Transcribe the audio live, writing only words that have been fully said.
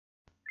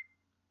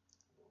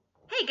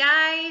Hey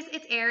guys,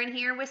 it's Erin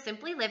here with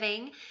Simply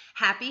Living.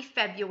 Happy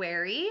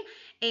February.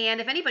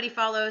 And if anybody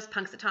follows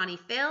Punxsutawney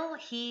Phil,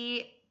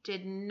 he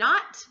did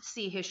not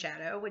see his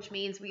shadow, which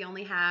means we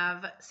only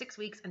have 6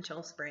 weeks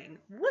until spring.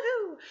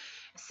 Woohoo!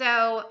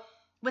 So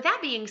with that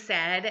being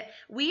said,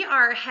 we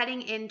are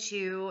heading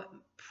into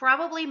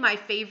probably my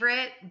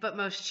favorite but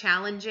most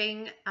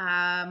challenging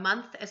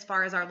month as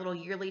far as our little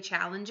yearly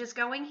challenge is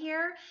going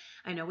here.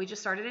 I know we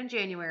just started in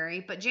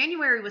January, but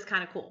January was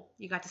kind of cool.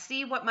 You got to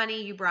see what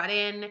money you brought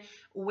in,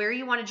 where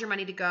you wanted your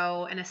money to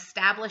go, and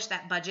establish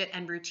that budget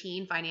and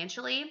routine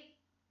financially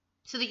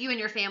so that you and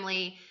your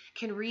family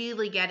can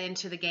really get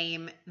into the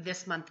game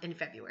this month in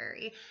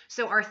February.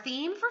 So our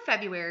theme for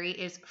February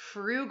is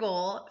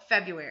Frugal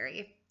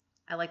February.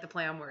 I like the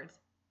play on words.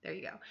 There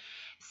you go.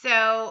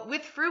 So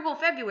with Frugal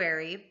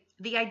February,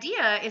 the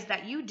idea is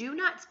that you do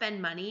not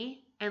spend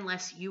money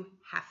unless you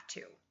have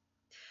to.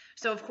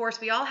 So of course,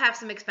 we all have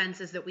some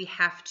expenses that we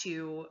have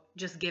to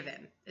just give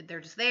in. They're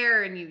just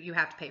there and you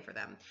have to pay for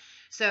them.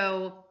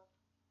 So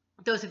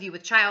those of you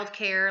with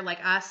childcare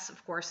like us,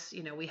 of course,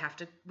 we have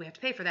to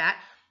pay for that.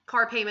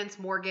 Car payments,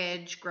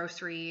 mortgage,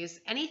 groceries,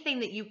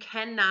 anything that you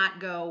cannot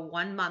go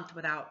 1 month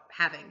without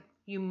having,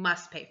 you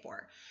must pay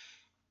for.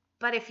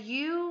 But if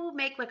you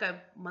make like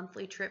a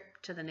monthly trip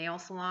to the nail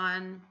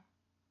salon,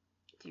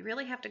 do you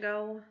really have to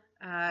go?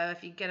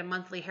 If you get a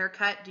monthly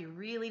haircut, do you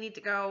really need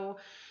to go?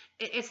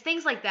 It's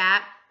things like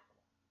that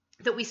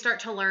we start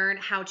to learn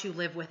how to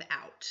live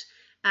without.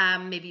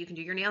 Maybe you can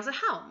do your nails at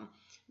home.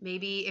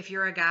 Maybe if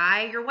you're a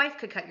guy, your wife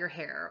could cut your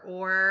hair,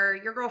 or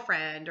your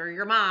girlfriend or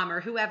your mom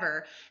or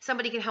whoever.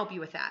 Somebody can help you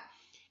with that.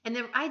 And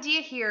the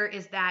idea here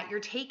is that you're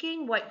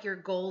taking what your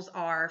goals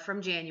are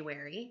from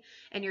January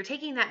and you're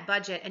taking that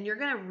budget and you're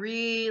going to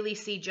really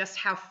see just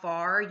how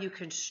far you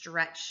can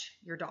stretch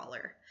your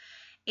dollar.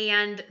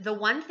 And the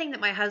one thing that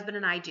my husband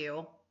and I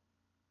do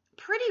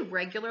pretty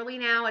regularly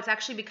now, it's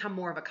actually become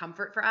more of a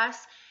comfort for us,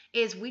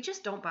 is we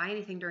just don't buy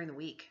anything during the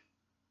week.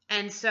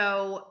 And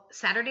so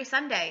Saturday,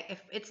 Sunday,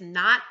 if it's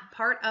not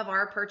part of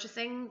our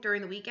purchasing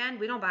during the weekend,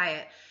 we don't buy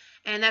it.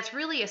 And that's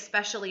really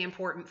especially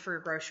important for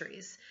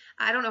groceries.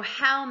 I don't know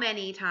how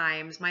many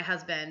times my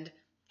husband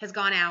has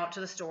gone out to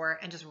the store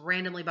and just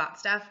randomly bought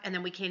stuff, and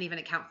then we can't even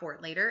account for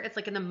it later. It's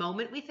like in the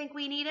moment we think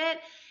we need it,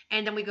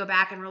 and then we go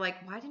back and we're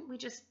like, why didn't we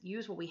just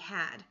use what we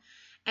had?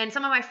 And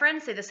some of my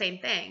friends say the same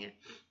thing.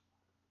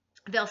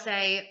 They'll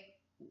say,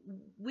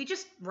 we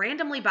just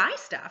randomly buy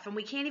stuff and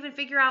we can't even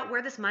figure out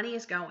where this money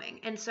is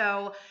going. And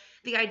so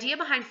the idea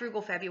behind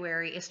Frugal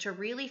February is to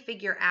really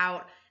figure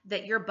out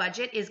that your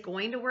budget is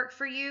going to work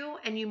for you,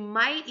 and you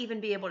might even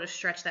be able to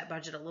stretch that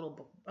budget a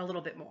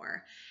little bit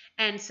more.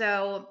 And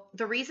so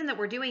the reason that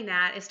we're doing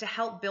that is to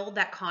help build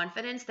that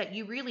confidence that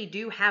you really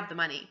do have the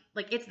money.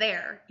 Like, it's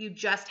there. You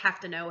just have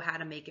to know how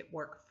to make it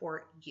work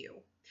for you.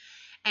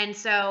 And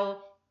so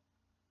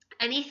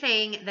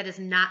anything that is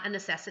not a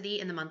necessity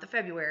in the month of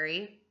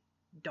February,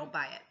 don't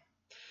buy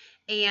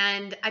it.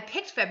 And I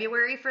picked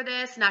February for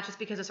this, not just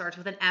because it starts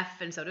with an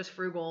F and so does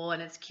frugal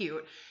and it's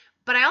cute,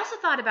 but I also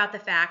thought about the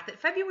fact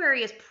that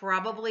February is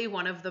probably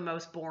one of the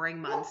most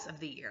boring months of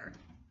the year.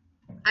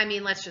 I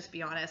mean, let's just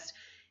be honest.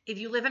 If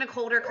you live in a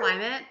colder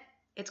climate,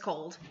 it's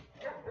cold,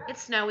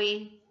 it's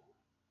snowy,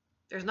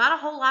 there's not a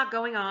whole lot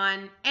going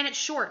on, and it's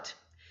short.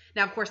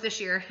 Now, of course,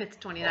 this year it's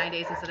 29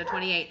 days instead of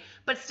 28,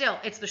 but still,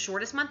 it's the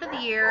shortest month of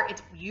the year.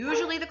 It's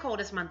usually the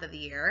coldest month of the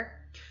year.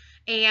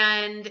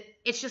 And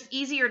it's just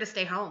easier to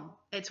stay home.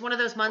 It's one of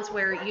those months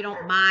where you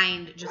don't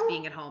mind just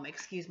being at home.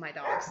 Excuse my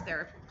dogs.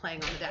 They're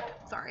playing on the deck.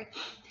 Sorry.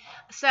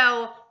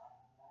 So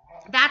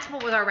that's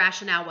what our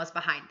rationale was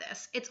behind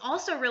this. It's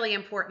also really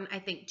important, I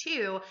think,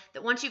 too,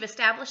 that once you've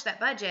established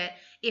that budget,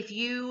 if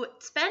you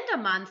spend a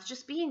month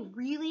just being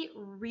really,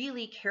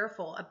 really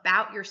careful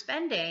about your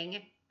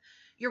spending,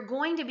 you're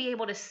going to be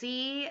able to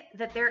see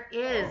that there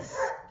is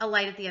a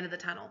light at the end of the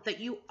tunnel,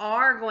 that you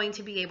are going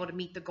to be able to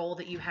meet the goal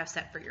that you have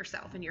set for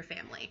yourself and your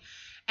family.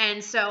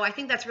 And so I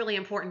think that's really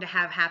important to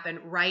have happen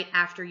right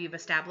after you've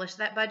established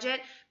that budget,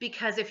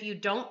 because if you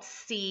don't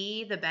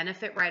see the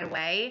benefit right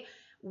away,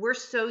 we're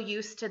so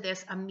used to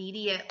this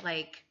immediate,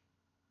 like,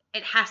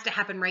 it has to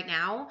happen right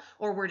now,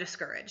 or we're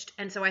discouraged.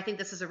 And so I think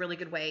this is a really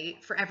good way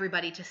for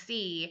everybody to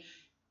see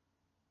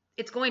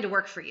it's going to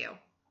work for you.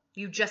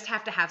 You just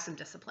have to have some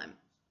discipline.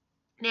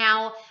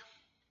 Now,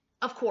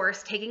 of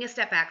course, taking a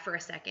step back for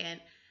a second,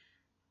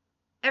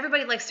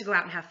 everybody likes to go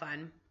out and have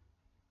fun.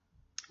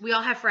 We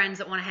all have friends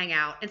that want to hang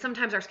out, and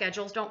sometimes our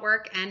schedules don't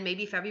work, and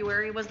maybe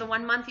February was the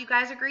 1 month you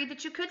guys agreed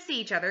that you could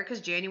see each other because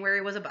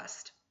January was a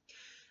bust.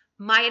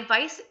 My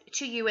advice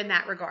to you in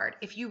that regard,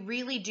 if you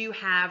really do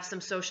have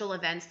some social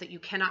events that you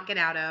cannot get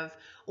out of,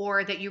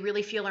 or that you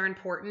really feel are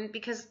important,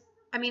 because,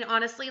 I mean,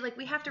 honestly, like,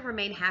 we have to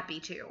remain happy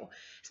too.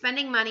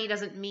 Spending money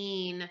doesn't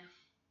mean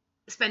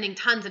spending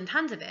tons and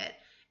tons of it.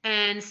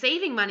 And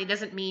saving money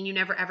doesn't mean you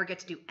never ever get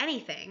to do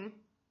anything.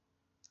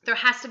 There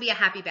has to be a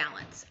happy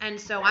balance. And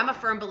so I'm a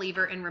firm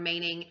believer in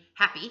remaining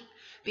happy,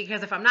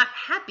 because if I'm not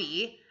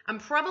happy, I'm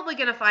probably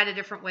going to find a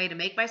different way to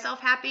make myself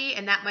happy.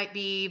 And that might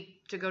be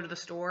to go to the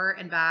store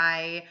and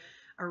buy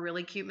a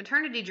really cute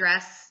maternity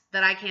dress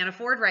that I can't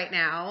afford right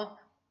now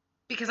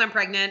because I'm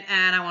pregnant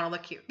and I want to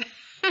look cute.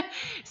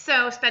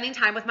 So spending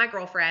time with my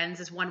girlfriends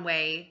is one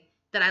way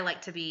that I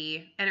like to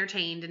be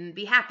entertained and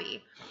be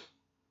happy.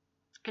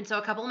 And so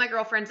a couple of my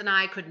girlfriends and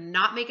I could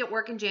not make it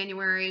work in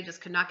January,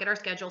 just could not get our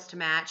schedules to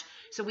match.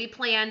 So we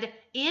planned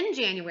in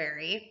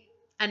January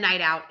a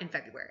night out in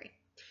February.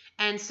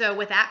 And so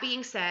with that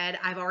being said,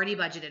 I've already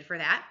budgeted for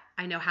that.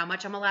 I know how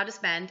much I'm allowed to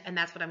spend, and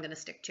that's what I'm going to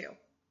stick to.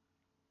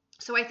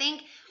 So I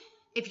think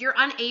if you're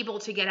unable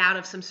to get out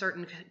of some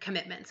certain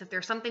commitments, if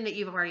there's something that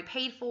you've already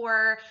paid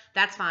for,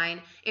 that's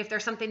fine. If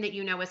there's something that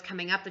you know is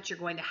coming up that you're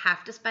going to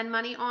have to spend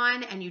money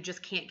on and you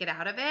just can't get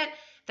out of it,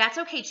 that's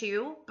okay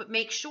too, but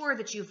make sure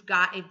that you've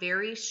got a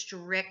very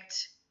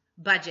strict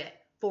budget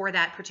for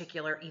that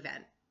particular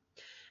event.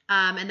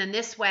 And then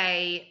this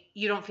way,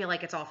 you don't feel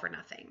like it's all for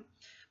nothing.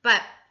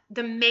 But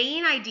the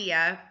main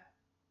idea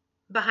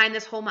behind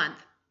this whole month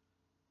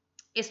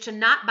is to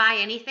not buy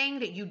anything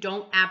that you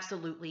don't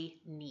absolutely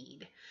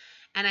need.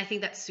 And I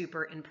think that's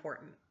super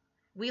important.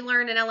 We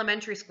learn in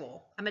elementary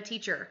school. I'm a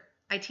teacher.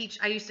 I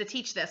used to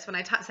teach this when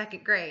I taught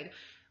second grade.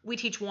 We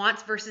teach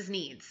wants versus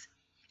needs.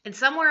 And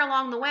somewhere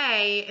along the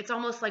way, it's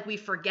almost like we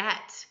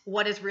forget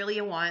what is really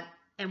a want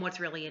and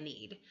what's really a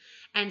need.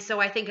 And so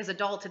I think as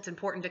adults, it's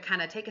important to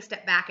kind of take a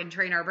step back and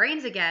train our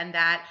brains again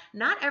that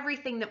not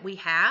everything that we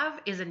have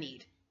is a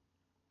need.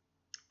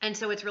 And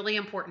so it's really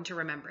important to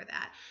remember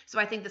that. So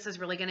I think this is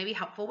really going to be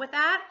helpful with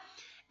that.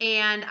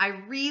 And I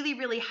really,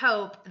 really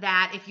hope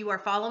that if you are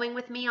following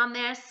with me on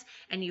this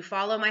and you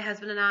follow my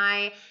husband and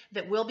I,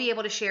 that we'll be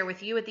able to share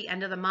with you at the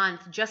end of the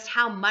month just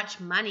how much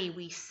money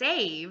we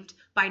saved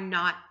by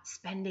not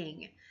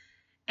spending.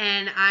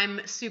 And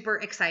I'm super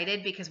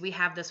excited because we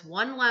have this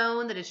one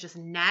loan that is just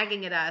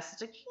nagging at us.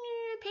 It's like,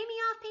 pay me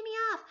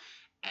off.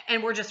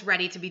 And we're just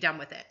ready to be done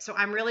with it. So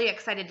I'm really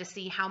excited to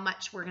see how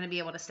much we're going to be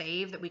able to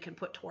save that we can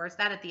put towards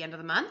that at the end of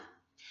the month.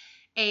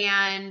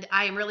 And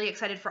I am really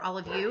excited for all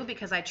of you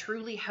because I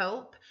truly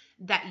hope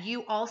that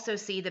you also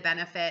see the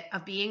benefit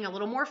of being a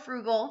little more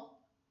frugal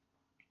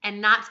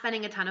and not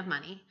spending a ton of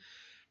money.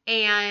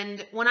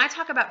 And when I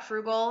talk about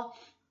frugal,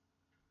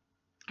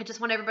 I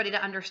just want everybody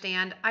to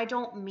understand, I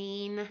don't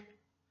mean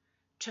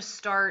to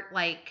start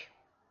like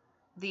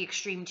the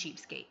extreme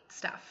cheapskate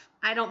stuff.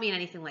 I don't mean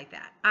anything like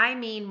that. I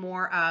mean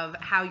more of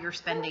how you're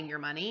spending your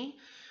money.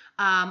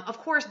 Of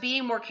course,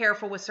 being more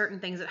careful with certain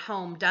things at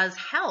home does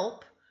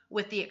help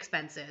with the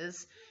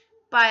expenses.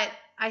 But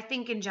I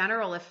think in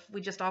general, if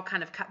we just all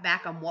kind of cut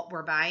back on what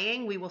we're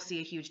buying, we will see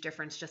a huge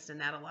difference just in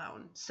that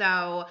alone.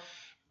 So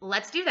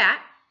let's do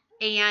that.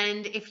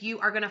 And if you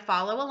are going to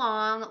follow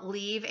along,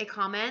 leave a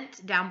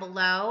comment down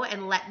below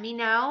and let me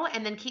know,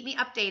 and then keep me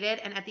updated.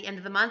 And at the end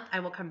of the month,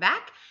 I will come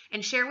back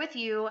and share with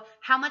you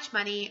how much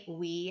money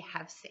we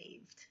have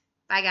saved.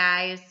 Bye,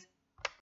 guys.